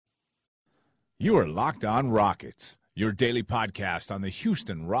You are Locked On Rockets, your daily podcast on the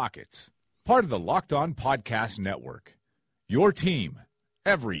Houston Rockets, part of the Locked On Podcast Network. Your team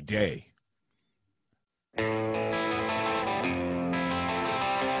every day.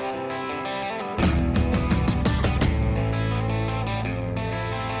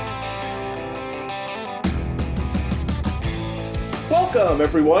 Welcome,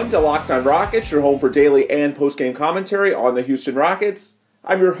 everyone, to Locked On Rockets, your home for daily and post-game commentary on the Houston Rockets.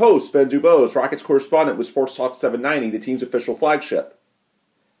 I'm your host, Ben Dubose, Rockets correspondent with Sports Talk 790, the team's official flagship.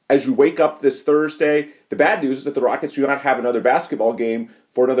 As you wake up this Thursday, the bad news is that the Rockets do not have another basketball game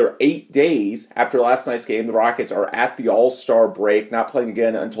for another 8 days. After last night's game, the Rockets are at the All-Star break, not playing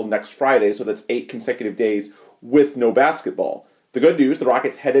again until next Friday, so that's 8 consecutive days with no basketball. The good news, the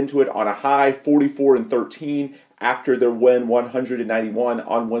Rockets head into it on a high 44-13 after their win 191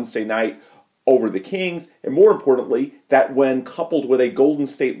 on Wednesday night over the Kings, and more importantly, that win coupled with a Golden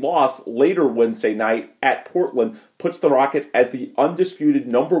State loss later Wednesday night at Portland puts the Rockets as the undisputed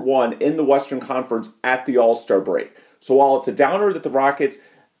number one in the Western Conference at the All-Star break. So while it's a downer that the Rockets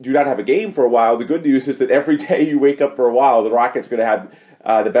do not have a game for a while, the good news is that every day you wake up for a while, the Rockets are going to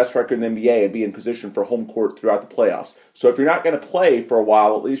have the best record in the NBA and be in position for home court throughout the playoffs. So if you're not going to play for a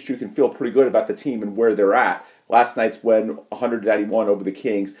while, at least you can feel pretty good about the team and where they're at. Last night's win, 191 over the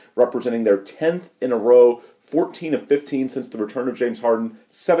Kings, representing their 10th in a row, 14 of 15 since the return of James Harden,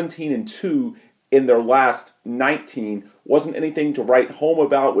 17-2 in their last 19. Wasn't anything to write home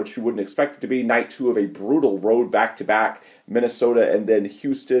about, which you wouldn't expect it to be. Night 2 of a brutal road back-to-back, Minnesota and then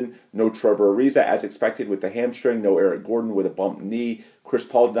Houston. No Trevor Ariza, as expected, with the hamstring. No Eric Gordon with a bumped knee. Chris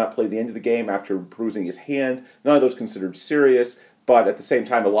Paul did not play the end of the game after bruising his hand. None of those considered serious. But at the same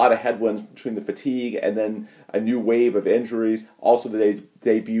time, a lot of headwinds between the fatigue and then a new wave of injuries. Also the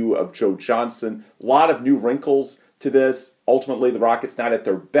debut of Joe Johnson. A lot of new wrinkles to this. Ultimately, the Rockets not at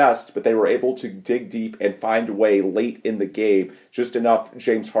their best, but they were able to dig deep and find a way late in the game. Just enough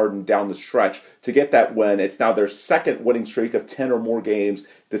James Harden down the stretch to get that win. It's now their second winning streak of 10 or more games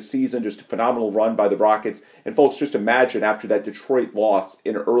this season. Just a phenomenal run by the Rockets. And folks, just imagine after that Detroit loss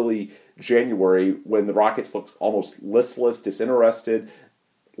in early January when the Rockets looked almost listless, disinterested,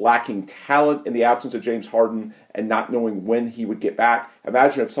 lacking talent in the absence of James Harden and not knowing when he would get back.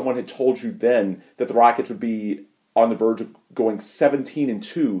 Imagine if someone had told you then that the Rockets would be on the verge of going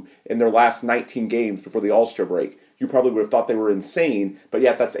 17-2 in their last 19 games before the All-Star break. You probably would have thought they were insane, but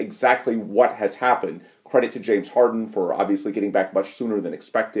yet that's exactly what has happened. Credit to James Harden for obviously getting back much sooner than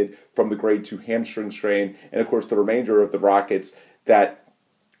expected from the grade 2 hamstring strain, and of course the remainder of the Rockets that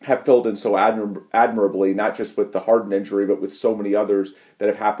have filled in so admirably, not just with the Harden injury, but with so many others that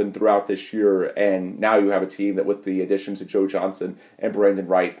have happened throughout this year. And now you have a team that, with the additions of Joe Johnson and Brandon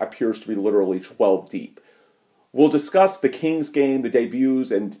Wright, appears to be literally 12 deep. We'll discuss the Kings game, the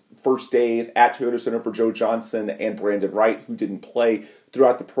debuts, and first days at Toyota Center for Joe Johnson and Brandon Wright, who didn't play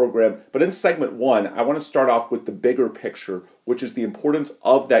throughout the program. But in segment one, I want to start off with the bigger picture, which is the importance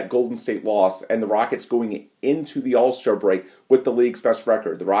of that Golden State loss and the Rockets going into the All-Star break with the league's best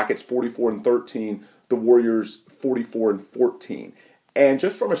record. The Rockets 44-13, the Warriors 44-14. And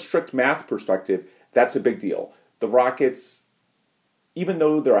just from a strict math perspective, that's a big deal. The Rockets, even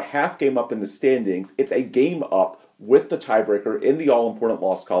though they're a half game up in the standings, it's a game up with the tiebreaker in the all-important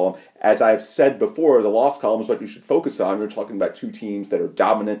loss column. As I've said before, the loss column is what you should focus on. You're talking about two teams that are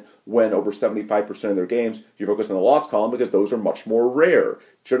dominant, win over 75% of their games. You focus on the loss column because those are much more rare.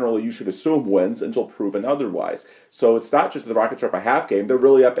 Generally, you should assume wins until proven otherwise. So it's not just that the Rockets are up a half game, they're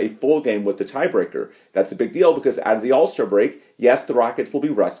really up a full game with the tiebreaker. That's a big deal because out of the All-Star break, yes, the Rockets will be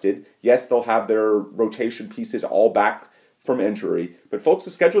rested. Yes, they'll have their rotation pieces all back from injury. But folks, the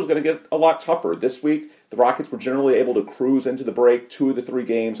schedule is going to get a lot tougher. This week, the Rockets were generally able to cruise into the break 2 of the 3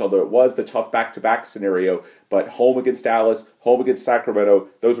 games, although it was the tough back-to-back scenario. But home against Dallas, home against Sacramento,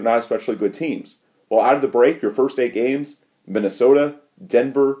 those are not especially good teams. Well, out of the break, your first 8 games, Minnesota,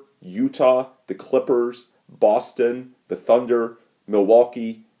 Denver, Utah, the Clippers, Boston, the Thunder,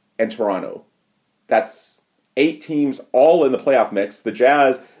 Milwaukee, and Toronto. That's 8 teams all in the playoff mix. The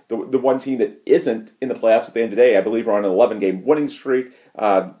Jazz, the one team that isn't in the playoffs at the end of the day, I believe are on an 11-game winning streak.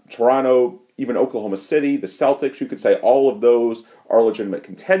 Toronto, even Oklahoma City, the Celtics, you could say all of those are legitimate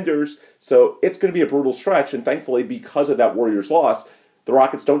contenders. So it's going to be a brutal stretch, and thankfully, because of that Warriors loss, the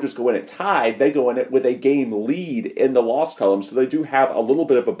Rockets don't just go in it tied, they go in it with a game lead in the loss column, so they do have a little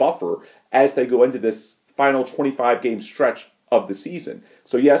bit of a buffer as they go into this final 25-game stretch of the season.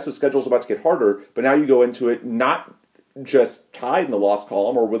 So yes, the schedule's about to get harder, but now you go into it not just tied in the loss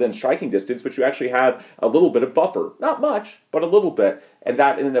column or within striking distance, but you actually have a little bit of buffer. Not much, but a little bit. And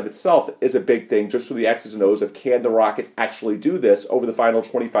that in and of itself is a big thing just for the X's and O's of can the Rockets actually do this over the final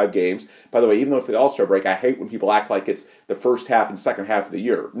 25 games. By the way, even though it's the All-Star break, I hate when people act like it's the first half and second half of the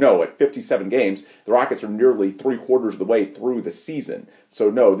year. No, at 57 games, the Rockets are nearly 3/4 of the way through the season. So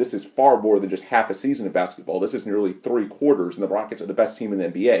no, this is far more than just half a season of basketball. This is nearly 3/4, and the Rockets are the best team in the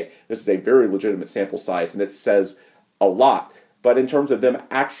NBA. This is a very legitimate sample size, and it says a lot. But in terms of them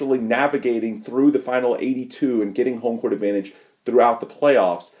actually navigating through the final 82 and getting home court advantage throughout the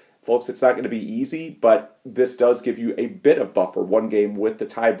playoffs, folks, it's not going to be easy, but this does give you a bit of buffer, one game with the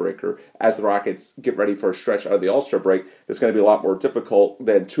tiebreaker, as the Rockets get ready for a stretch out of the All-Star break that's going to be a lot more difficult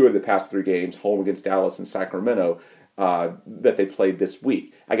than two of the past three games, home against Dallas and Sacramento, that they played this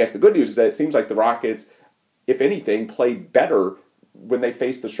week. I guess the good news is that it seems like the Rockets, if anything, played better when they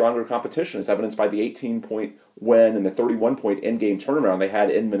faced the stronger competition, as evidenced by the 18-point win and the 31-point in-game turnaround they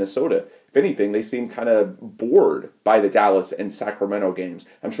had in Minnesota. If anything, they seemed kind of bored by the Dallas and Sacramento games.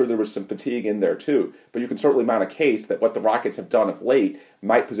 I'm sure there was some fatigue in there too, but you can certainly mount a case that what the Rockets have done of late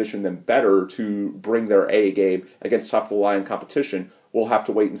might position them better to bring their A game against top-of-the-line competition. We'll have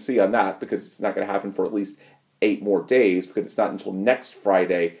to wait and see on that because it's not going to happen for at least 8 more days, because it's not until next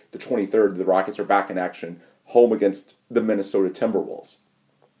Friday, the 23rd, the Rockets are back in action home against the Minnesota Timberwolves.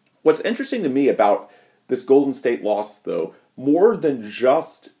 What's interesting to me about this Golden State loss, though, more than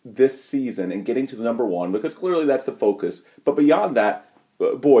just this season and getting to the number one, because clearly that's the focus, but beyond that,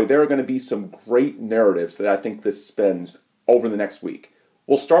 boy, there are going to be some great narratives that I think this spins over the next week.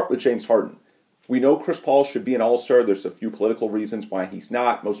 We'll start with James Harden. We know Chris Paul should be an All-Star. There's a few political reasons why he's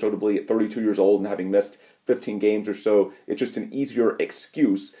not, most notably at 32 years old and having missed 15 games or so. It's just an easier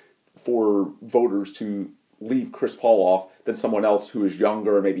excuse for voters to leave Chris Paul off than someone else who is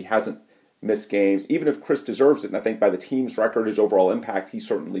younger or maybe hasn't missed games. Even if Chris deserves it, and I think by the team's record, his overall impact, he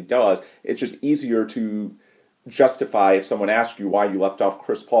certainly does, it's just easier to justify if someone asks you why you left off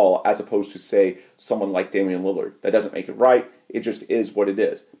Chris Paul as opposed to, say, someone like Damian Lillard. That doesn't make it right. It just is what it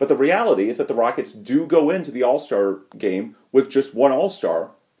is. But the reality is that the Rockets do go into the All-Star game with just one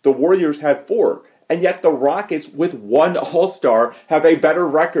All-Star. The Warriors have 4. And yet the Rockets, with one All-Star, have a better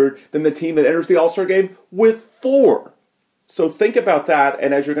record than the team that enters the All-Star game with 4. So think about that,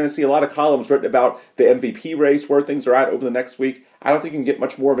 and as you're going to see a lot of columns written about the MVP race, where things are at over the next week, I don't think you can get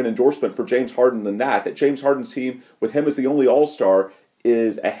much more of an endorsement for James Harden than that James Harden's team, with him as the only All-Star,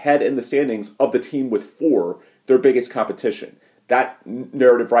 is ahead in the standings of the team with 4, their biggest competition. That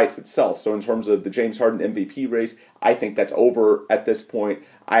narrative writes itself. So in terms of the James Harden MVP race, I think that's over at this point.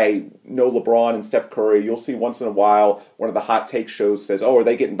 I know LeBron and Steph Curry, you'll see once in a while one of the hot take shows says, oh, are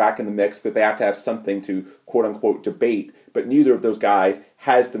they getting back in the mix because they have to have something to quote-unquote debate. But neither of those guys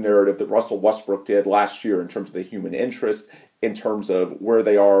has the narrative that Russell Westbrook did last year in terms of the human interest, in terms of where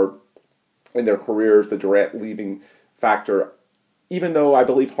they are in their careers, the Durant leaving factor. Even though I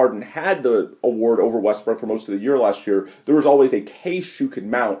believe Harden had the award over Westbrook for most of the year last year, there was always a case you could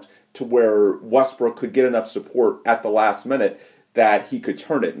mount to where Westbrook could get enough support at the last minute that he could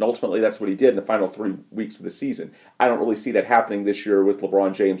turn it. And ultimately, that's what he did in the final 3 weeks of the season. I don't really see that happening this year with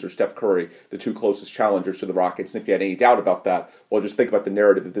LeBron James or Steph Curry, the two closest challengers to the Rockets. And if you had any doubt about that, well, just think about the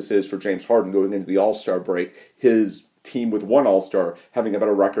narrative that this is for James Harden going into the All-Star break. His team with one All-Star having a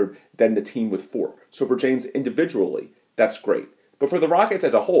better record than the team with 4. So for James individually, that's great. But for the Rockets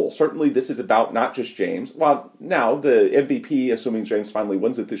as a whole, certainly this is about not just James. Well, now the MVP, assuming James finally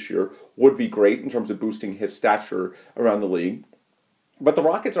wins it this year, would be great in terms of boosting his stature around the league. But the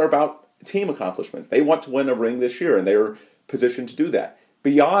Rockets are about team accomplishments. They want to win a ring this year, and they're positioned to do that.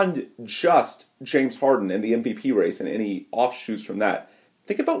 Beyond just James Harden and the MVP race and any offshoots from that,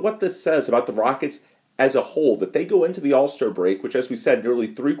 think about what this says about the Rockets as a whole, that they go into the All-Star break, which, as we said, nearly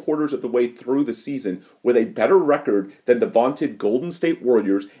 3/4 of the way through the season, with a better record than the vaunted Golden State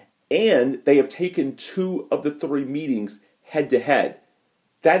Warriors, and they have taken 2 of the 3 meetings head-to-head.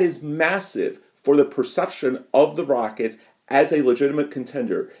 That is massive for the perception of the Rockets as a legitimate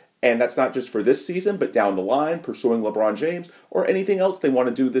contender. And that's not just for this season, but down the line, pursuing LeBron James, or anything else they want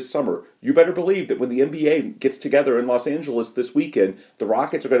to do this summer. You better believe that when the NBA gets together in Los Angeles this weekend, the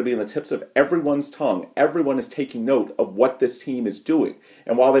Rockets are going to be on the tips of everyone's tongue. Everyone is taking note of what this team is doing.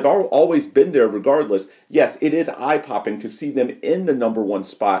 And while they've always been there regardless, yes, it is eye-popping to see them in the number 1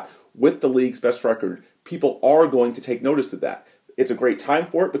 spot with the league's best record. People are going to take notice of that. It's a great time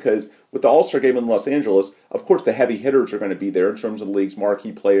for it because with the All-Star game in Los Angeles, of course the heavy hitters are going to be there in terms of the league's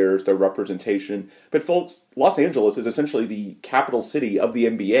marquee players, their representation. But folks, Los Angeles is essentially the capital city of the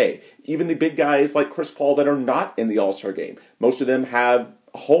NBA. Even the big guys like Chris Paul that are not in the All-Star game, most of them have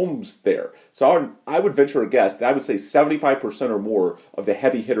homes there. So I would venture a guess that I would say 75% or more of the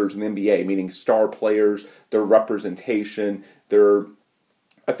heavy hitters in the NBA, meaning star players, their representation, their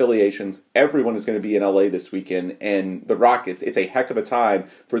affiliations, everyone is going to be in LA this weekend, and the Rockets, it's a heck of a time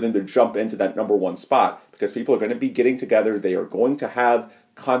for them to jump into that number one spot because people are going to be getting together. They are going to have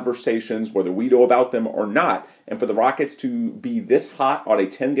conversations, whether we know about them or not. And for the Rockets to be this hot on a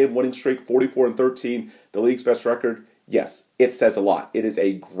 10-game winning streak, 44-13, the league's best record, yes, it says a lot. It is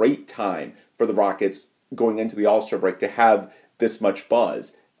a great time for the Rockets going into the All-Star break to have this much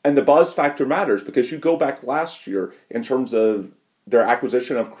buzz. And the buzz factor matters because you go back last year in terms of their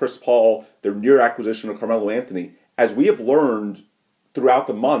acquisition of Chris Paul, their near acquisition of Carmelo Anthony. As we have learned throughout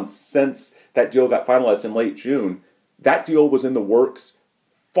the months since that deal got finalized in late June, that deal was in the works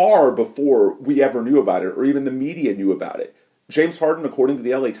far before we ever knew about it or even the media knew about it. James Harden, according to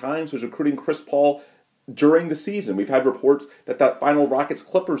the LA Times, was recruiting Chris Paul during the season. We've had reports that final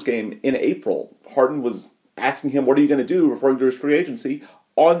Rockets-Clippers game in April, Harden was asking him, what are you going to do, referring to his free agency,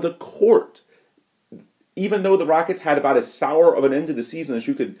 on the court. Even though the Rockets had about as sour of an end to the season as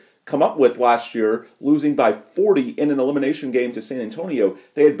you could come up with last year, losing by 40 in an elimination game to San Antonio,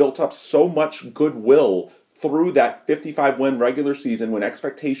 they had built up so much goodwill through that 55-win regular season when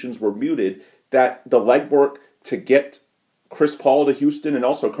expectations were muted that the legwork to get Chris Paul to Houston and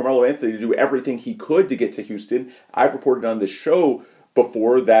also Carmelo Anthony to do everything he could to get to Houston. I've reported on this show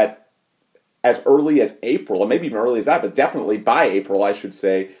before that as early as April, and maybe even early as that, but definitely by April, I should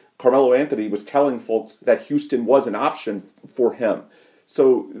say, Carmelo Anthony was telling folks that Houston was an option for him.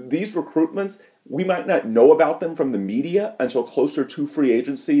 So these recruitments, we might not know about them from the media until closer to free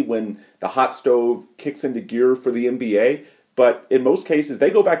agency when the hot stove kicks into gear for the NBA. But in most cases, they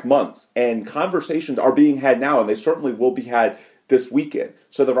go back months, and conversations are being had now, and they certainly will be had this weekend.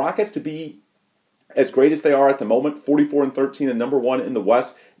 So the Rockets to be as great as they are at the moment, 44-13 and number one in the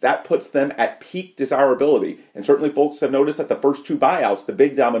West, that puts them at peak desirability. And certainly folks have noticed that the first two buyouts, the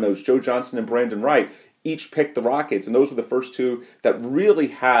big dominoes, Joe Johnson and Brandon Wright, each picked the Rockets, and those were the first two that really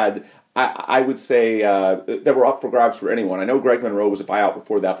had, I would say, that were up for grabs for anyone. I know Greg Monroe was a buyout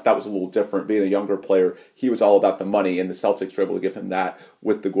before that, but that was a little different. Being a younger player, he was all about the money, and the Celtics were able to give him that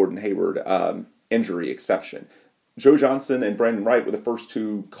with the Gordon Hayward injury exception. Joe Johnson and Brandon Wright were the first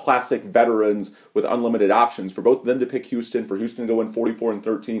two classic veterans with unlimited options for both of them to pick Houston, for Houston to go in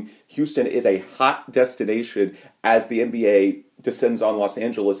 44-13. Houston is a hot destination as the NBA descends on Los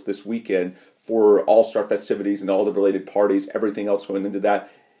Angeles this weekend for All-Star festivities and all the related parties, everything else going into that.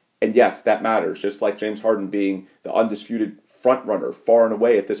 And yes, that matters, just like James Harden being the undisputed front runner far and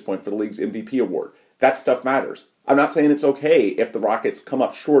away at this point for the league's MVP award. That stuff matters. I'm not saying it's okay if the Rockets come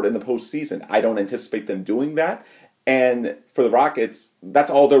up short in the postseason. I don't anticipate them doing that. And for the Rockets,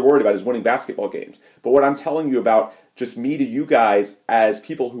 that's all they're worried about is winning basketball games. But what I'm telling you about, just me to you guys as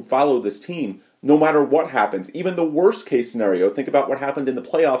people who follow this team, no matter what happens, even the worst case scenario, think about what happened in the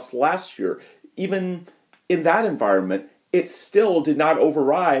playoffs last year. Even in that environment, it still did not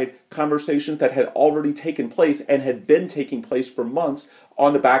override conversations that had already taken place and had been taking place for months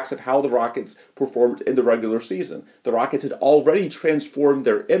on the backs of how the Rockets performed in the regular season. The Rockets had already transformed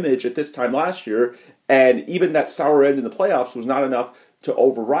their image at this time last year, and even that sour end in the playoffs was not enough to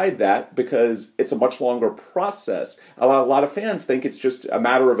override that because it's a much longer process. A lot of fans think it's just a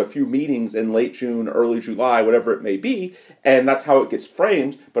matter of a few meetings in late June, early July, whatever it may be, and that's how it gets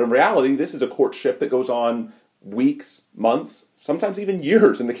framed. But in reality, this is a courtship that goes on weeks, months, sometimes even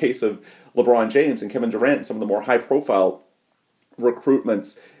years in the case of LeBron James and Kevin Durant and some of the more high-profile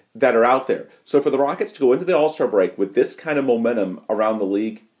recruitments that are out there. So for the Rockets to go into the All-Star break with this kind of momentum around the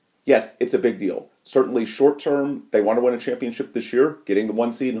league, yes, it's a big deal. Certainly short term, they want to win a championship this year. Getting the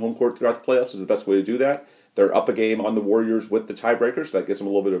one seed in home court throughout the playoffs is the best way to do that. They're up a game on the Warriors with the tiebreakers, so that gives them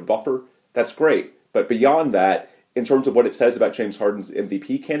a little bit of a buffer. That's great. But beyond that, in terms of what it says about James Harden's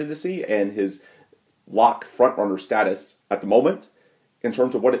MVP candidacy and his lock frontrunner status at the moment, in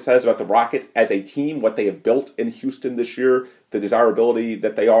terms of what it says about the Rockets as a team, what they have built in Houston this year, the desirability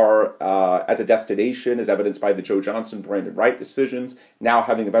that they are as a destination is evidenced by the Joe Johnson, Brandon Wright decisions, now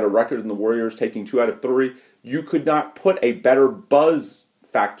having a better record than the Warriors, taking 2 out of 3. You could not put a better buzz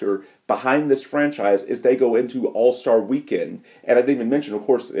factor behind this franchise as they go into All-Star Weekend. And I didn't even mention, of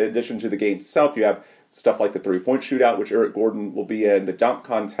course, in addition to the game itself, you have stuff like the three-point shootout, which Eric Gordon will be in, the dunk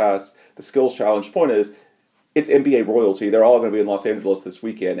contest, the skills challenge. Point is, it's NBA royalty. They're all going to be in Los Angeles this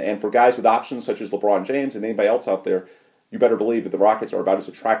weekend. And for guys with options such as LeBron James and anybody else out there, you better believe that the Rockets are about as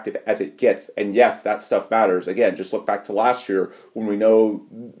attractive as it gets. And yes, that stuff matters. Again, just look back to last year when we know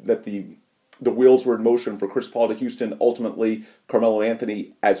that the wheels were in motion for Chris Paul to Houston, ultimately Carmelo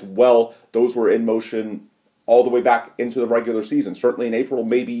Anthony as well. Those were in motion all the way back into the regular season, certainly in April,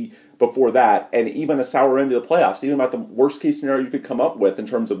 maybe before that, and even a sour end to the playoffs, even about the worst-case scenario you could come up with in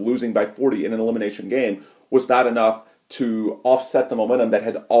terms of losing by 40 in an elimination game, was not enough to offset the momentum that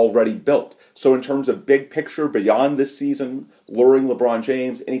had already built. So in terms of big picture, beyond this season, luring LeBron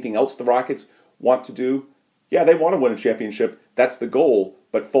James, anything else the Rockets want to do, yeah, they want to win a championship. That's the goal.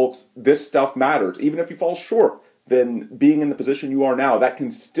 But folks, this stuff matters. Even if you fall short, then being in the position you are now, that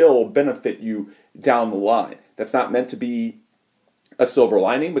can still benefit you down the line. That's not meant to be a silver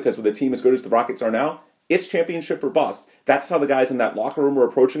lining, because with a team as good as the Rockets are now, it's championship or bust. That's how the guys in that locker room are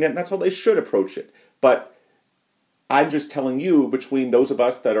approaching it, and that's how they should approach it. But I'm just telling you, between those of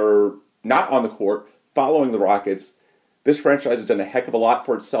us that are not on the court following the Rockets, this franchise has done a heck of a lot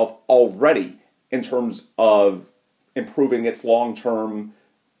for itself already in terms of improving its long-term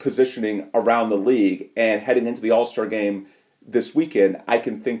positioning around the league. And heading into the All-Star game this weekend, I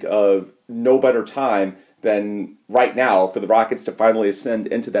can think of no better time than right now for the Rockets to finally ascend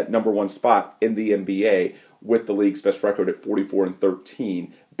into that number one spot in the NBA with the league's best record at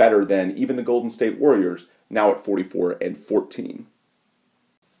 44-13, better than even the Golden State Warriors, now at 44-14.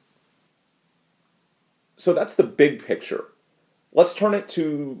 So that's the big picture. Let's turn it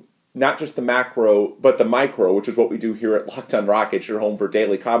to not just the macro, but the micro, which is what we do here at Locked On Rockets, your home for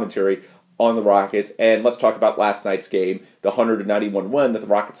daily commentary on the Rockets. And let's talk about last night's game, the 191 win that the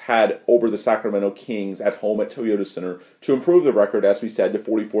Rockets had over the Sacramento Kings at home at Toyota Center to improve the record, as we said, to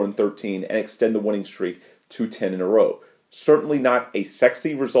 44-13 and extend the winning streak to 10 in a row. Certainly not a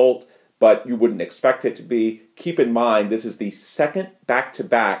sexy result, but you wouldn't expect it to be. Keep in mind, this is the second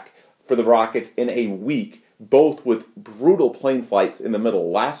back-to-back for the Rockets in a week, both with brutal plane flights in the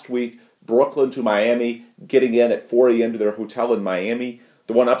middle. Last week, Brooklyn to Miami, getting in at 4 a.m. to their hotel in Miami.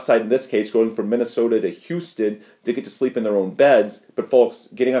 The one upside in this case, going from Minnesota to Houston to get to sleep in their own beds. But folks,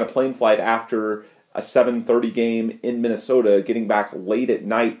 getting on a plane flight after a 7:30 game in Minnesota, getting back late at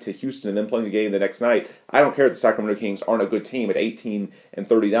night to Houston, and then playing the game the next night. I don't care that the Sacramento Kings aren't a good team at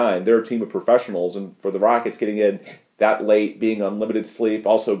 18-39. They're a team of professionals. And for the Rockets, getting in that late, being on limited sleep,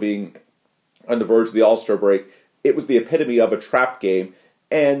 also being on the verge of the All-Star break, it was the epitome of a trap game.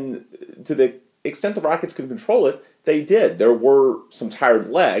 And to the extent the Rockets could control it, they did. There were some tired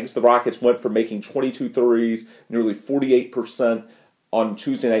legs. The Rockets went from making 22 threes, nearly 48% on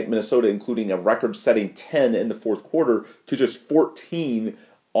Tuesday night in Minnesota, including a record-setting 10 in the fourth quarter, to just 14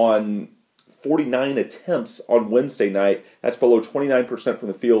 on 49 attempts on Wednesday night. That's below 29% from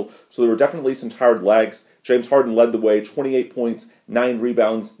the field. So there were definitely some tired legs. James Harden led the way, 28 points, 9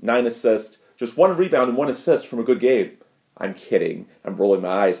 rebounds, 9 assists. Just 1 rebound and 1 assist from a good game. I'm kidding. I'm rolling my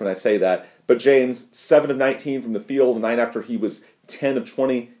eyes when I say that. But James, 7 of 19 from the field, 9 after he was 10 of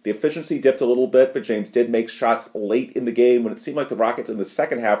 20. The efficiency dipped a little bit, but James did make shots late in the game when it seemed like the Rockets in the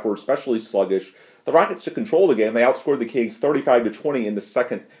second half were especially sluggish. The Rockets took control of the game. They outscored the Kings 35-20 in the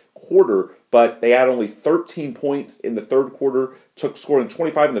second quarter, but they had only 13 points in the third quarter, took scoring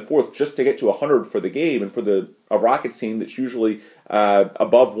 25 in the fourth just to get to 100 for the game. And for a Rockets team that's usually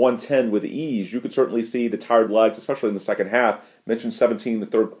above 110 with ease, you could certainly see the tired legs, especially in the second half. Mentioned 17 in the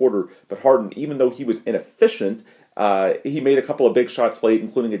third quarter, but Harden, even though he was inefficient, he made a couple of big shots late,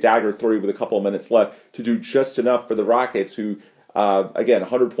 including a dagger three with a couple of minutes left, to do just enough for the Rockets, who, again,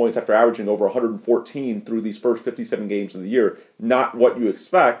 100 points after averaging over 114 through these first 57 games of the year. Not what you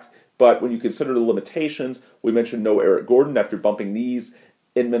expect, but when you consider the limitations, we mentioned no Eric Gordon after bumping knees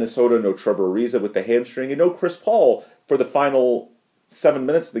in Minnesota, no Trevor Ariza with the hamstring, and no Chris Paul for the final 7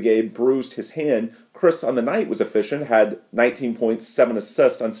 minutes of the game, bruised his hand. Chris on the night was efficient, had 19 points, 7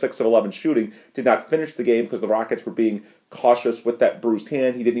 assists on 6 of 11 shooting, did not finish the game because the Rockets were being cautious with that bruised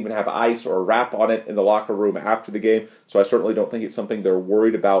hand. He didn't even have ice or a wrap on it in the locker room after the game, so I certainly don't think it's something they're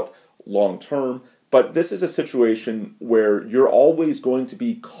worried about long term. But this is a situation where you're always going to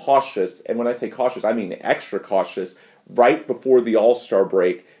be cautious, and when I say cautious, I mean extra cautious, right before the All-Star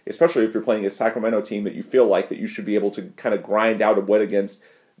break, especially if you're playing a Sacramento team that you feel like that you should be able to kind of grind out a win against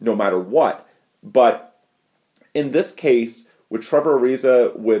no matter what. But in this case, with Trevor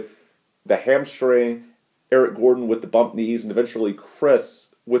Ariza with the hamstring, Eric Gordon with the bumped knees, and eventually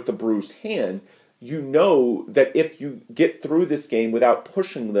Chris with the bruised hand, you know that if you get through this game without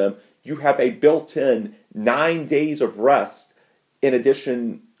pushing them, you have a built-in 9 days of rest in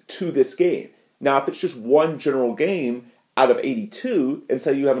addition to this game. Now, if it's just one general game out of 82, and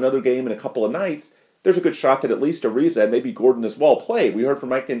say you have another game in a couple of nights, there's a good shot that at least Ariza and maybe Gordon as well play. We heard from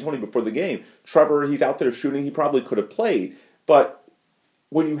Mike D'Antoni before the game. Trevor, he's out there shooting. He probably could have played. But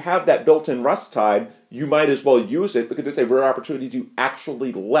when you have that built-in rest time, you might as well use it because it's a rare opportunity to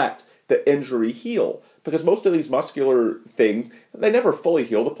actually let the injury heal. Because most of these muscular things, they never fully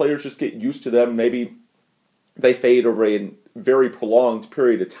heal. The players just get used to them, maybe they fade over a very prolonged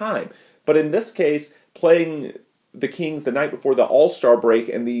period of time. But in this case, playing the Kings the night before the All-Star break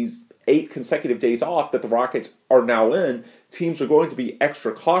and these 8 consecutive days off that the Rockets are now in, teams are going to be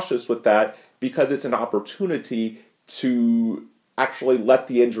extra cautious with that because it's an opportunity to actually let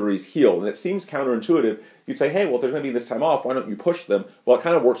the injuries heal. And it seems counterintuitive. You'd say, hey, well, if there's going to be this time off, why don't you push them? Well, it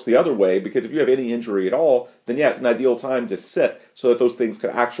kind of works the other way, because if you have any injury at all, then yeah, it's an ideal time to sit so that those things can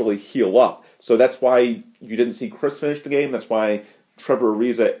actually heal up. So that's why you didn't see Chris finish the game. That's why Trevor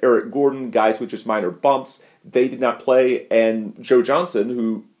Ariza, Eric Gordon, guys with just minor bumps, they did not play. And Joe Johnson,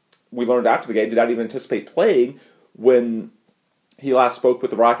 who we learned after the game did not even anticipate playing when he last spoke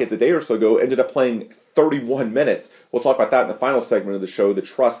with the Rockets a day or so ago, ended up playing 31 minutes. We'll talk about that in the final segment of the show, the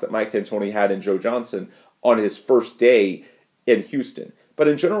trust that Mike D'Antoni had in Joe Johnson on his first day in Houston. But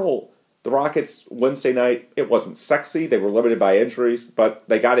in general, the Rockets Wednesday night, it wasn't sexy. They were limited by injuries, but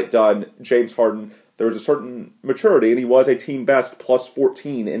they got it done. James Harden, there was a certain maturity, and he was a team best plus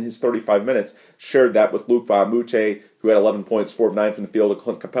 14 in his 35 minutes. Shared that with Luc Mbah a Moute, who had 11 points, 4 of 9 from the field, and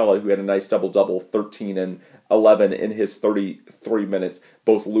Clint Capella, who had a nice double-double, 13 and 11 in his 33 minutes.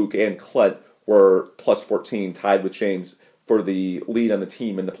 Both Luke and Clint were plus 14, tied with James for the lead on the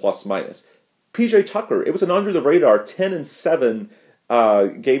team in the plus-minus. PJ Tucker, it was an under-the-radar 10 and 7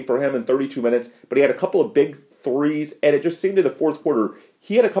 game for him in 32 minutes, but he had a couple of big threes, and it just seemed in the fourth quarter,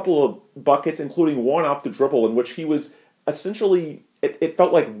 he had a couple of buckets, including one off the dribble, in which he was essentially, it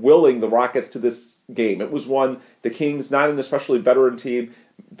felt like willing the Rockets to this game. It was one, the Kings, not an especially veteran team,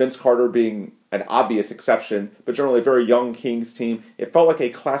 Vince Carter being an obvious exception, but generally a very young Kings team. It felt like a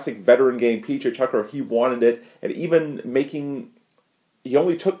classic veteran game. PJ Tucker, he wanted it, and even he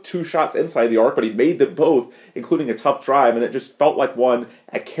only took 2 shots inside the arc, but he made them both, including a tough drive, and it just felt like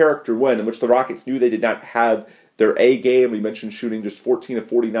a character win, in which the Rockets knew they did not have their A game. We mentioned shooting just 14 of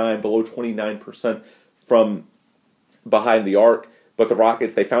 49, below 29% from behind the arc, but the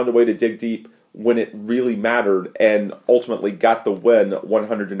Rockets, they found a way to dig deep when it really mattered, and ultimately got the win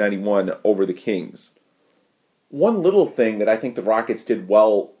 191 over the Kings. One little thing that I think the Rockets did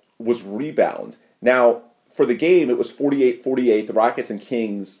well was rebound. Now, for the game, it was 48-48. The Rockets and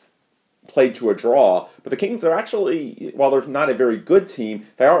Kings played to a draw. But the Kings are actually, while they're not a very good team,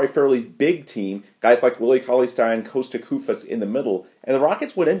 they are a fairly big team. Guys like Willie Cauley-Stein, Kosta Koufos in the middle. And the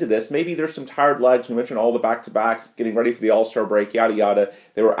Rockets went into this. Maybe there's some tired legs. We mentioned all the back-to-backs, getting ready for the All-Star break, yada, yada.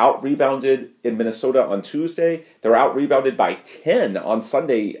 They were out-rebounded in Minnesota on Tuesday. They were out-rebounded by 10 on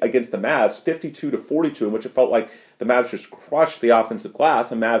Sunday against the Mavs, 52-42, in which it felt like the Mavs just crushed the offensive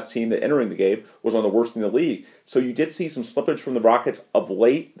glass. A Mavs team that entering the game was one of the worst in the league. So you did see some slippage from the Rockets of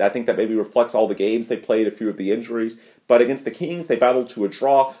late. I think that maybe reflects all the games they played, a few of the injuries. But against the Kings, they battled to a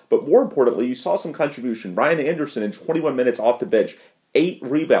draw. But more importantly, you saw some contribution. Ryan Anderson in 21 minutes off the bench, 8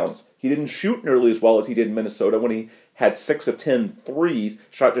 rebounds. He didn't shoot nearly as well as he did in Minnesota when he had 6 of 10 threes,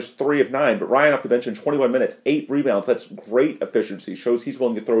 shot just 3 of 9. But Ryan off the bench in 21 minutes, 8 rebounds. That's great efficiency. Shows he's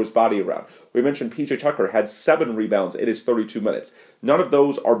willing to throw his body around. We mentioned PJ Tucker had 7 rebounds in his 32 minutes. None of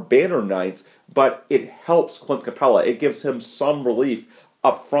those are banner nights, but it helps Clint Capella. It gives him some relief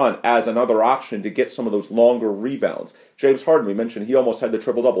up front as another option to get some of those longer rebounds. James Harden, we mentioned, he almost had the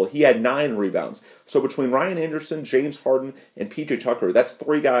triple-double. He had 9 rebounds. So between Ryan Anderson, James Harden, and PJ Tucker, that's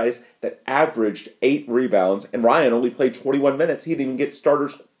 3 guys that averaged 8 rebounds, and Ryan only played 21 minutes. He didn't even get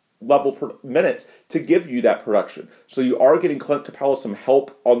starters level minutes to give you that production. So you are getting Clint Capella some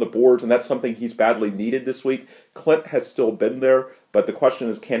help on the boards, and that's something he's badly needed this week. Clint has still been there, but the question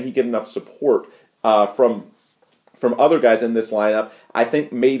is, can he get enough support from other guys in this lineup? I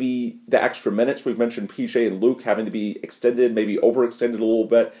think maybe the extra minutes, we've mentioned PJ and Luke having to be extended, maybe overextended a little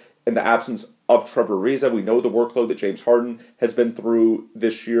bit in the absence of Trevor Ariza. We know the workload that James Harden has been through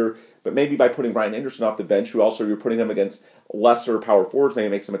this year, but maybe by putting Ryan Anderson off the bench, who also you're putting him against lesser power forwards, maybe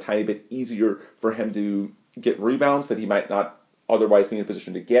makes him a tiny bit easier for him to get rebounds that he might not otherwise be in a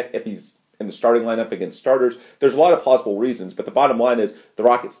position to get if he's in the starting lineup against starters. There's a lot of plausible reasons, but the bottom line is the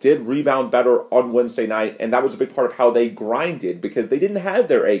Rockets did rebound better on Wednesday night, and that was a big part of how they grinded because they didn't have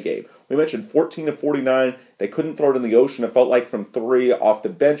their A game. We mentioned 14 of 49. They couldn't throw it in the ocean. It felt like from 3 off the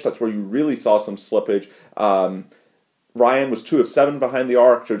bench, that's where you really saw some slippage. Ryan was 2 of 7 behind the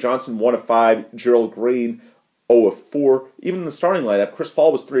arc. Joe Johnson 1 of 5. Gerald Green 0 of 4. Even in the starting lineup, Chris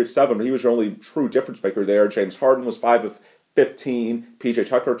Paul was 3 of 7, but he was your only true difference maker there. James Harden was 5 of 15, PJ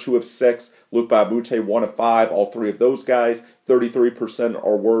Tucker 2 of 6, Luc Mbah a Moute 1 of 5, all 3 of those guys 33%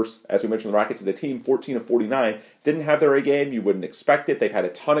 or worse. As we mentioned, the Rockets as a team 14 of 49 didn't have their A game. You wouldn't expect it. They've had a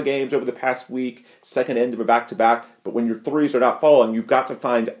ton of games over the past week, second end of a back-to-back, but when your threes are not falling, you've got to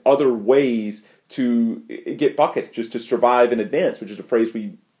find other ways to get buckets just to survive in advance, which is a phrase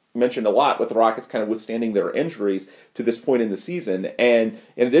we mentioned a lot with the Rockets kind of withstanding their injuries to this point in the season. And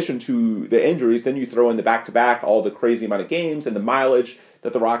in addition to the injuries, then you throw in the back-to-back, all the crazy amount of games and the mileage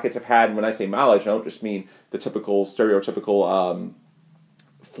that the Rockets have had. And when I say mileage, I don't just mean the typical, stereotypical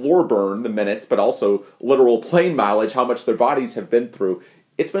floor burn, the minutes, but also literal plane mileage, how much their bodies have been through.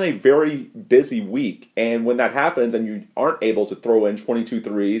 It's been a very busy week, and when that happens and you aren't able to throw in 22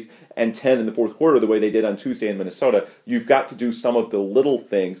 threes and 10 in the fourth quarter the way they did on Tuesday in Minnesota, you've got to do some of the little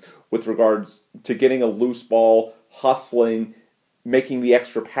things with regards to getting a loose ball, hustling, making the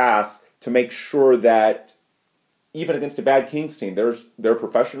extra pass to make sure that even against a bad Kings team, they're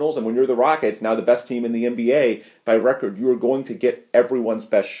professionals, and when you're the Rockets, now the best team in the NBA by record, you are going to get everyone's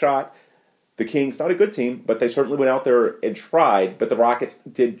best shot. The Kings, not a good team, but they certainly went out there and tried, but the Rockets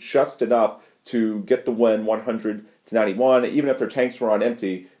did just enough to get the win 100-91. Even if their tanks were on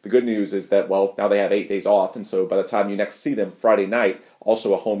empty, the good news is that, well, now they have 8 days off, and so by the time you next see them Friday night,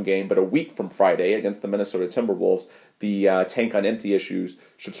 also a home game, but a week from Friday against the Minnesota Timberwolves, the tank on empty issues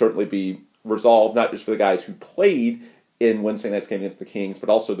should certainly be resolved, not just for the guys who played in Wednesday night's game against the Kings, but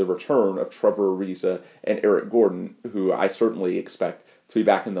also the return of Trevor Ariza and Eric Gordon, who I certainly expect to be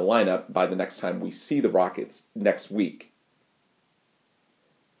back in the lineup by the next time we see the Rockets next week.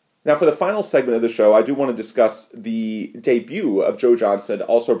 Now, for the final segment of the show, I do want to discuss the debut of Joe Johnson,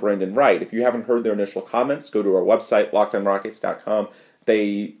 also Brandon Wright. If you haven't heard their initial comments, go to our website, LockedOnRockets.com.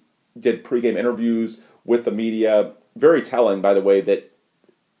 They did pregame interviews with the media. Very telling, by the way, that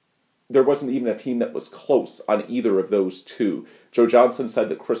there wasn't even a team that was close on either of those two. Joe Johnson said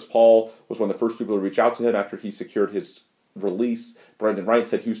that Chris Paul was one of the first people to reach out to him after he secured his release. Brandon Wright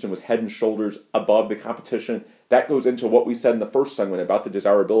said Houston was head and shoulders above the competition. That goes into what we said in the first segment about the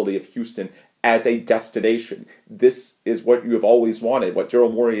desirability of Houston as a destination. This is what you have always wanted, what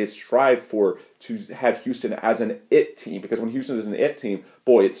Daryl Morey has strived for, to have Houston as an it team. Because when Houston is an it team,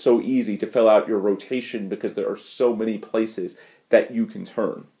 boy, it's so easy to fill out your rotation because there are so many places that you can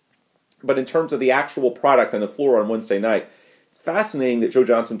turn. But in terms of the actual product on the floor on Wednesday night, fascinating that Joe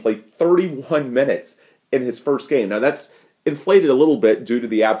Johnson played 31 minutes in his first game. Now, that's inflated a little bit due to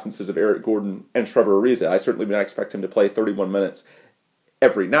the absences of Eric Gordon and Trevor Ariza. I certainly would not expect him to play 31 minutes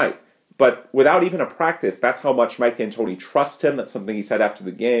every night. But without even a practice, that's how much Mike D'Antoni trusts him. That's something he said after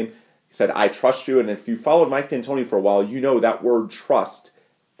the game. He said, I trust you. And if you followed Mike D'Antoni for a while, you know that word trust,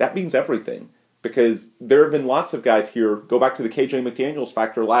 that means everything. Because there have been lots of guys here, go back to the KJ McDaniels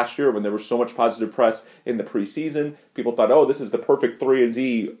factor last year when there was so much positive press in the preseason. People thought, oh, this is the perfect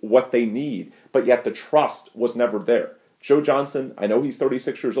 3-and-D, what they need. But yet the trust was never there. Joe Johnson, I know he's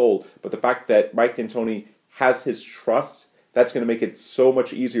 36 years old, but the fact that Mike D'Antoni has his trust, that's going to make it so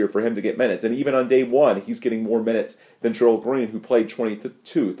much easier for him to get minutes. And even on day one, he's getting more minutes than Gerald Green, who played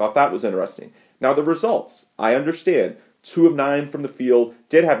 22. Thought that was interesting. Now the results, I understand. 2 of 9 from the field,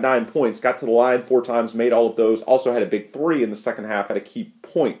 did have 9 points, got to the line 4 times, made all of those, also had a big 3 in the second half at a key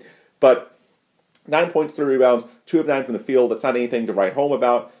point. But 9 points, 3 rebounds, 2 of 9 from the field, that's not anything to write home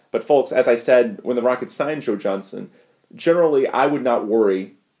about. But folks, as I said, when the Rockets signed Joe Johnson, generally I would not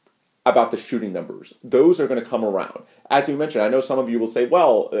worry about the shooting numbers. Those are going to come around. As we mentioned, I know some of you will say,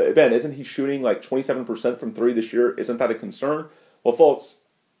 well, Ben, isn't he shooting like 27% from 3 this year? Isn't that a concern? Well, folks,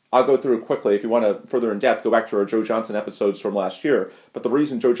 I'll go through it quickly. If you want to further in depth, go back to our Joe Johnson episodes from last year. But the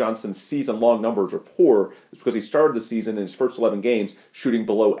reason Joe Johnson's season-long numbers are poor is because he started the season in his first 11 games shooting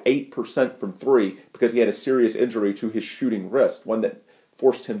below 8% from 3 because he had a serious injury to his shooting wrist, one that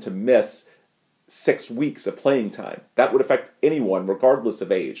forced him to miss 6 weeks of playing time. That would affect anyone, regardless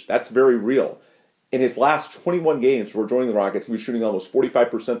of age. That's very real. In his last 21 games before joining the Rockets, he was shooting almost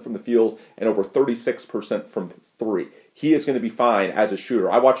 45% from the field and over 36% from 3. He is going to be fine as a shooter.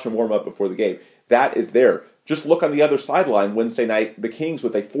 I watched him warm up before the game. That is there. Just look on the other sideline Wednesday night, the Kings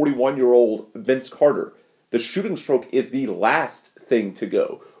with a 41-year-old Vince Carter. The shooting stroke is the last thing to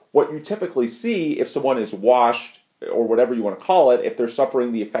go. What you typically see if someone is washed, or whatever you want to call it, if they're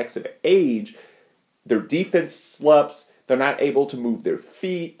suffering the effects of age, their defense slips, they're not able to move their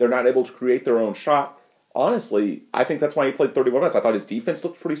feet, they're not able to create their own shot. Honestly, I think that's why he played 31 minutes. I thought his defense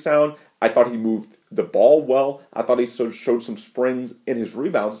looked pretty sound. I thought he moved the ball well. I thought he showed some springs in his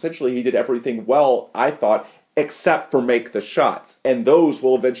rebounds. Essentially, he did everything well, I thought, except for make the shots. And those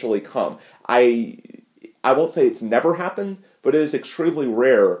will eventually come. I won't say it's never happened, but it is extremely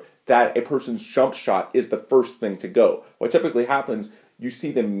rare that a person's jump shot is the first thing to go. What typically happens, you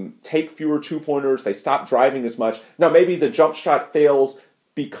see them take fewer two-pointers, they stop driving as much. Now, maybe the jump shot fails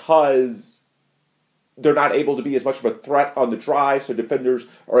because they're not able to be as much of a threat on the drive, so defenders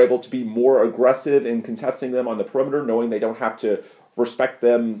are able to be more aggressive in contesting them on the perimeter, knowing they don't have to respect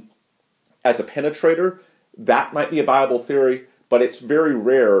them as a penetrator. That might be a viable theory, but it's very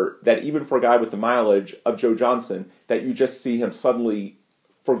rare that even for a guy with the mileage of Joe Johnson, that you just see him suddenly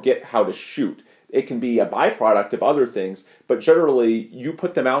forget how to shoot. It can be a byproduct of other things, but generally you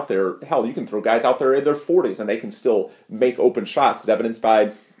put them out there. Hell, you can throw guys out there in their 40s and they can still make open shots, as evidenced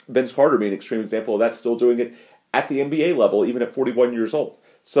by Vince Carter being an extreme example of that, still doing it at the NBA level, even at 41 years old.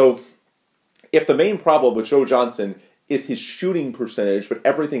 So if the main problem with Joe Johnson is his shooting percentage, but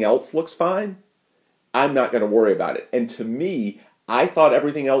everything else looks fine, I'm not going to worry about it. And to me, I thought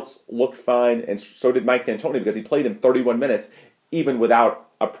everything else looked fine, and so did Mike D'Antoni, because he played in 31 minutes, even without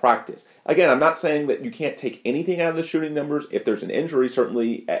a practice. Again, I'm not saying that you can't take anything out of the shooting numbers. If there's an injury,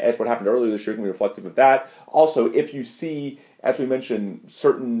 certainly, as what happened earlier this year, can be reflective of that. Also, if you see, as we mentioned,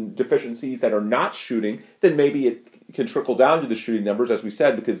 certain deficiencies that are not shooting, then maybe it can trickle down to the shooting numbers, as we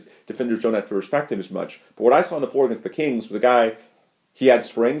said, because defenders don't have to respect him as much. But what I saw on the floor against the Kings was a guy, he had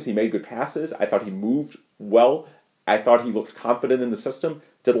springs, he made good passes, I thought he moved well, I thought he looked confident in the system,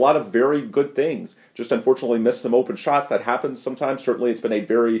 did a lot of very good things. Just unfortunately missed some open shots. That happens sometimes. Certainly it's been a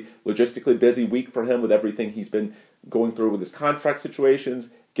very logistically busy week for him with everything he's been going through with his contract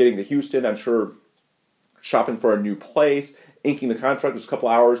situations, getting to Houston, I'm sure shopping for a new place, inking the contract just a couple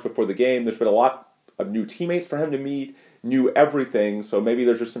hours before the game. There's been a lot of new teammates for him to meet, new everything. So maybe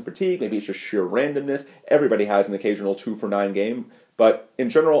there's just some fatigue, maybe it's just sheer randomness. Everybody has an occasional 2-for-9 game. But in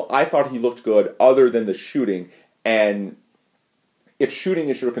general, I thought he looked good other than the shooting. And if shooting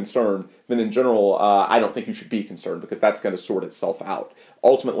is your concern, then in general, I don't think you should be concerned, because that's going to sort itself out.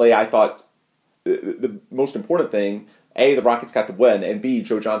 Ultimately, I thought the most important thing, A, the Rockets got the win, and B,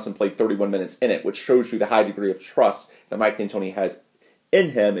 Joe Johnson played 31 minutes in it, which shows you the high degree of trust that Mike D'Antoni has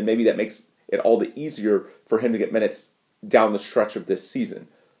in him, and maybe that makes it all the easier for him to get minutes down the stretch of this season.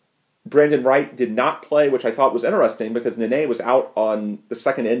 Brandon Wright did not play, which I thought was interesting, because Nene was out on the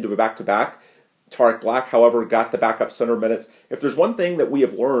second end of a back-to-back. Tarik Black, however, got the backup center minutes. If there's one thing that we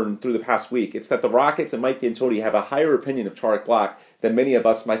have learned through the past week, it's that the Rockets and Mike D'Antoni have a higher opinion of Tarik Black than many of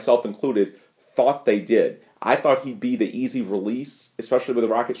us, myself included, thought they did. I thought he'd be the easy release, especially with the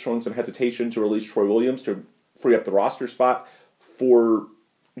Rockets showing some hesitation to release Troy Williams to free up the roster spot for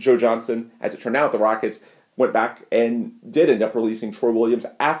Joe Johnson. As it turned out, the Rockets went back and did end up releasing Troy Williams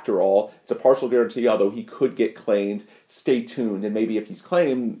after all. It's a partial guarantee, although he could get claimed. Stay tuned, and maybe if he's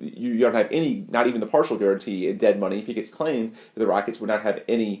claimed, you don't have any, not even the partial guarantee in dead money. If he gets claimed, the Rockets would not have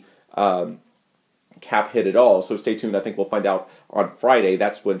any cap hit at all. So stay tuned. I think we'll find out on Friday.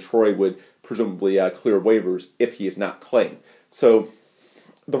 That's when Troy would presumably clear waivers if he is not claimed. So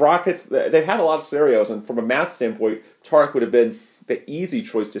the Rockets, they've had a lot of scenarios, and from a math standpoint, Tarik would have been the easy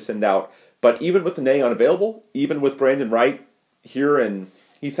choice to send out. But even with Nene unavailable, even with Brandon Wright here, and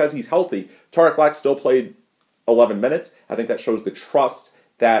he says he's healthy, Tarik Black still played 11 minutes. I think that shows the trust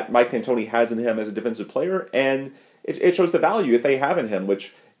that Mike D'Antoni has in him as a defensive player, and it shows the value that they have in him,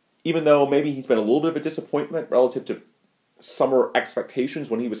 which, even though maybe he's been a little bit of a disappointment relative to summer expectations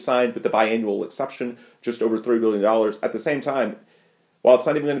when he was signed with the biannual exception, just over $3 billion, at the same time, while it's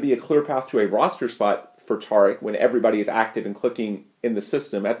not even going to be a clear path to a roster spot for Tarik when everybody is active and clicking in the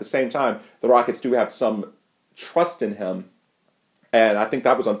system, at the same time, the Rockets do have some trust in him. And I think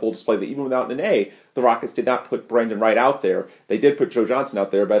that was on full display, that even without Nene, the Rockets did not put Brandon Wright out there. They did put Joe Johnson out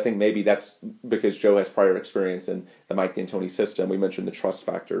there, but I think maybe that's because Joe has prior experience in the Mike D'Antoni system. We mentioned the trust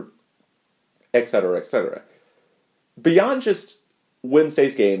factor, et cetera, et cetera. Beyond just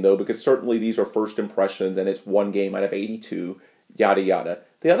Wednesday's game, though, because certainly these are first impressions and it's one game out of 82, yada, yada.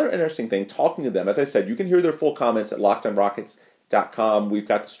 The other interesting thing, talking to them, as I said, you can hear their full comments at LockedOnRockets.com. We've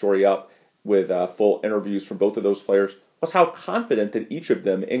got the story up with full interviews from both of those players, was how confident that each of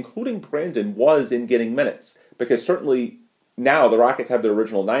them, including Brandon, was in getting minutes. Because certainly now the Rockets have their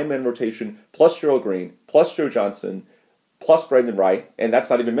original 9-man rotation, plus Gerald Green, plus Joe Johnson, plus Brandon Wright, and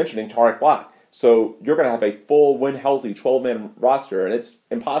that's not even mentioning Tarik Black. So you're going to have a full, when healthy, 12-man roster, and it's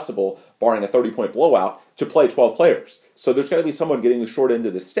impossible, barring a 30-point blowout, to play 12 players. So there's got to be someone getting the short end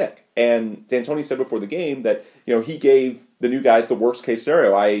of the stick. And D'Antoni said before the game that, he gave the new guys the worst-case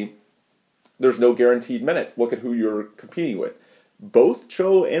scenario, there's no guaranteed minutes. Look at who you're competing with. Both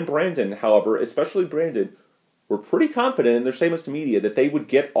Joe and Brandon, however, especially Brandon, were pretty confident in their statements to media that they would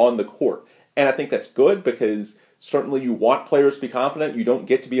get on the court. And I think that's good, because certainly you want players to be confident. You don't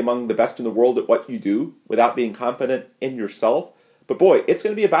get to be among the best in the world at what you do without being confident in yourself. But boy, it's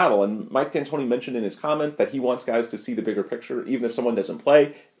going to be a battle. And Mike D'Antoni mentioned in his comments that he wants guys to see the bigger picture, even if someone doesn't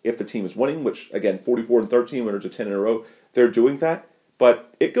play, if the team is winning, which, again, 44-13, winners of 10 in a row, they're doing that.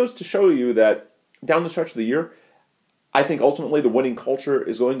 But it goes to show you that down the stretch of the year, I think ultimately the winning culture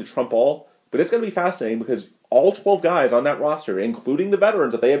is going to trump all. But it's going to be fascinating, because all 12 guys on that roster, including the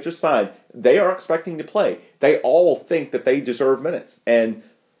veterans that they have just signed, they are expecting to play. They all think that they deserve minutes. And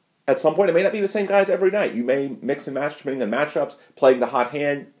at some point, it may not be the same guys every night. You may mix and match depending on matchups, playing the hot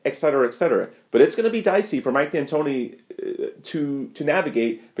hand, et cetera, et cetera. But it's going to be dicey for Mike D'Antoni to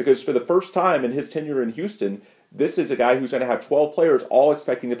navigate, because for the first time in his tenure in Houston, this is a guy who's going to have 12 players all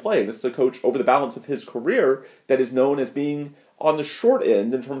expecting to play. This is a coach over the balance of his career that is known as being on the short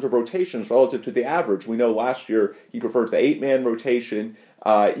end in terms of rotations relative to the average. We know last year he preferred the 8-man rotation.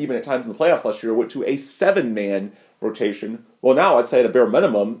 Even at times in the playoffs last year, went to a 7-man rotation. Well, now I'd say at a bare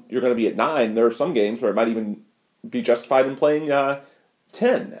minimum, you're going to be at 9. There are some games where it might even be justified in playing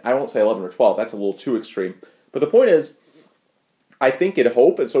 10. I won't say 11 or 12. That's a little too extreme. But the point is, I think and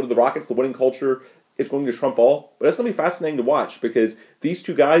hope, and so do the Rockets, the winning culture is going to trump all. But it's going to be fascinating to watch, because these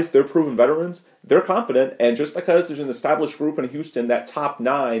two guys, they're proven veterans. They're confident. And just because there's an established group in Houston, that top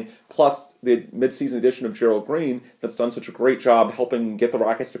 9, plus the midseason addition of Gerald Green, that's done such a great job helping get the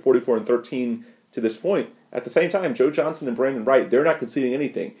Rockets to 44-13 to this point. At the same time, Joe Johnson and Brandon Wright, they're not conceding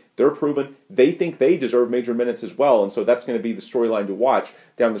anything. They're proven. They think they deserve major minutes as well. And so that's going to be the storyline to watch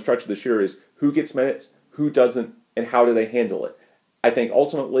down the stretch of this year, is who gets minutes, who doesn't, and how do they handle it. I think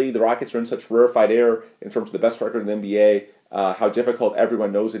ultimately the Rockets are in such rarefied air in terms of the best record in the NBA, how difficult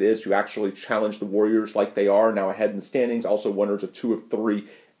everyone knows it is to actually challenge the Warriors like they are now ahead in the standings, also winners of 2 of 3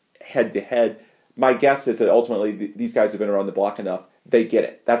 head-to-head. My guess is that ultimately these guys have been around the block enough. They get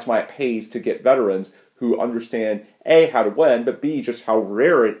it. That's why it pays to get veterans who understand, A, how to win, but B, just how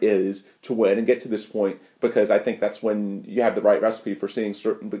rare it is to win and get to this point, because I think that's when you have the right recipe for seeing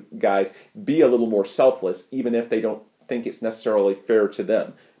certain guys be a little more selfless, even if they don't think it's necessarily fair to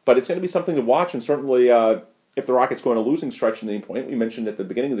them. But it's going to be something to watch, and certainly if the Rockets go on a losing stretch at any point, we mentioned at the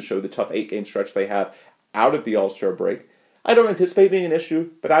beginning of the show the tough 8-game stretch they have out of the All-Star break. I don't anticipate being an issue,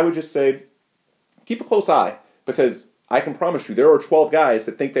 but I would just say keep a close eye, because I can promise you there are 12 guys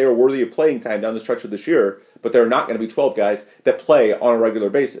that think they are worthy of playing time down the stretch of this year, but there are not going to be 12 guys that play on a regular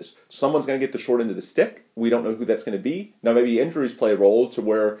basis. Someone's going to get the short end of the stick. We don't know who that's going to be. Now, maybe injuries play a role to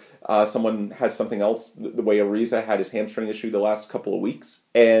where someone has something else, the way Ariza had his hamstring issue the last couple of weeks.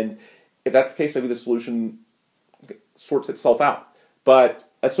 And if that's the case, maybe the solution sorts itself out.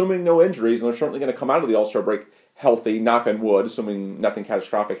 But assuming no injuries, and they're certainly going to come out of the All-Star break healthy, knock on wood, assuming nothing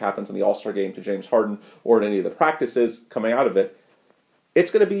catastrophic happens in the All-Star game to James Harden or in any of the practices coming out of it,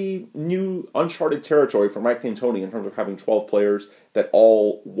 it's going to be new, uncharted territory for Mike D'Antoni in terms of having 12 players that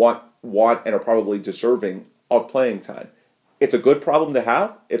all want and are probably deserving of playing time. It's a good problem to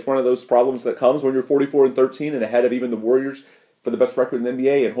have. It's one of those problems that comes when you're 44-13 and ahead of even the Warriors for the best record in the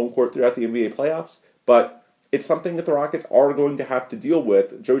NBA and home court throughout the NBA playoffs. But it's something that the Rockets are going to have to deal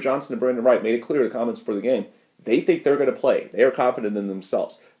with. Joe Johnson and Brandon Wright made it clear in the comments before the game. They think they're going to play. They are confident in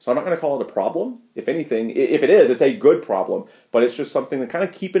themselves. So I'm not going to call it a problem. If anything, if it is, it's a good problem. But it's just something to kind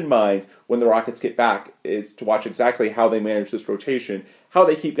of keep in mind when the Rockets get back, is to watch exactly how they manage this rotation, how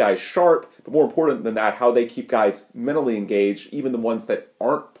they keep guys sharp, but more important than that, how they keep guys mentally engaged, even the ones that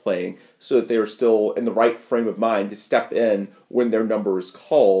aren't playing, so that they are still in the right frame of mind to step in when their number is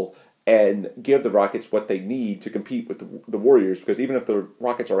called and give the Rockets what they need to compete with the Warriors. Because even if the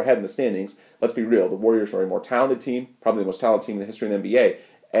Rockets are ahead in the standings, let's be real, the Warriors are a more talented team, probably the most talented team in the history of the NBA,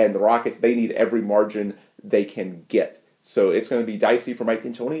 and the Rockets, they need every margin they can get. So it's going to be dicey for Mike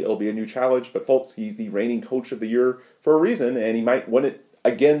D'Antoni. It'll be a new challenge, but folks, he's the reigning coach of the year for a reason, and he might win it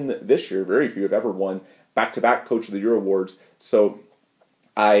again this year. Very few have ever won back-to-back Coach of the Year awards. So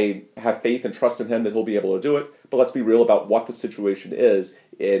I have faith and trust in him that he'll be able to do it, but let's be real about what the situation is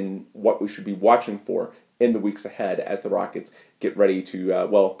and what we should be watching for in the weeks ahead as the Rockets get ready to,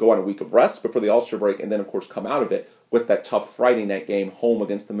 go on a week of rest before the All-Star break, and then, of course, come out of it with that tough Friday night game home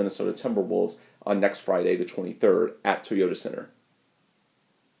against the Minnesota Timberwolves on next Friday, the 23rd, at Toyota Center.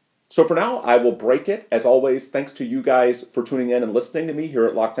 So for now, I will break it. As always, thanks to you guys for tuning in and listening to me here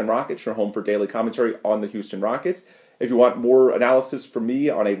at Locked On Rockets, your home for daily commentary on the Houston Rockets. If you want more analysis from me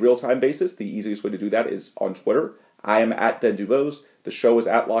on a real-time basis, the easiest way to do that is on Twitter. I am at Ben Dubose. The show is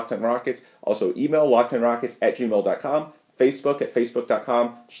at Locked On Rockets. Also, email lockedonrockets@gmail.com, Facebook at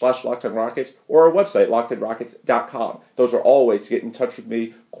facebook.com/LockedOnRockets, or our website, lockedonrockets.com. Those are all ways to get in touch with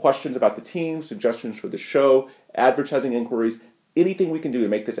me. Questions about the team, suggestions for the show, advertising inquiries, anything we can do to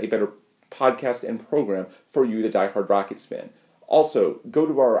make this a better podcast and program for you, the diehard Rockets fan. Also, go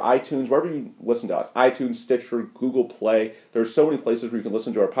to our iTunes, wherever you listen to us, iTunes, Stitcher, Google Play. There's so many places where you can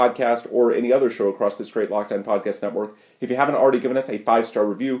listen to our podcast or any other show across this great Locked On Podcast Network. If you haven't already given us a 5-star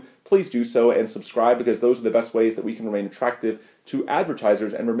review, please do so and subscribe, because those are the best ways that we can remain attractive to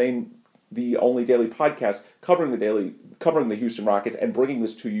advertisers and remain the only daily podcast covering the Houston Rockets and bringing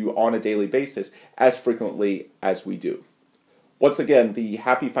this to you on a daily basis as frequently as we do. Once again, the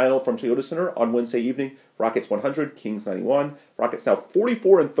happy final from Toyota Center on Wednesday evening. Rockets 100, Kings 91. Rockets now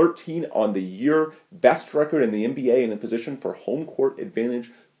 44-13 on the year. Best record in the NBA and in position for home court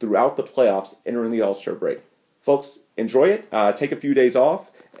advantage throughout the playoffs entering the All-Star break. Folks, enjoy it. Take a few days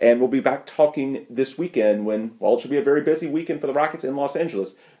off. And we'll be back talking this weekend when, well, it should be a very busy weekend for the Rockets in Los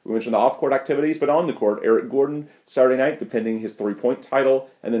Angeles. We mentioned the off-court activities, but on the court, Eric Gordon, Saturday night, defending his three-point title.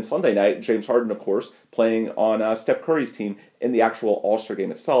 And then Sunday night, James Harden, of course, playing on Steph Curry's team in the actual All-Star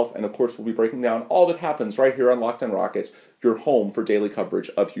game itself. And, of course, we'll be breaking down all that happens right here on Locked On Rockets, your home for daily coverage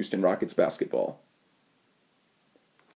of Houston Rockets basketball.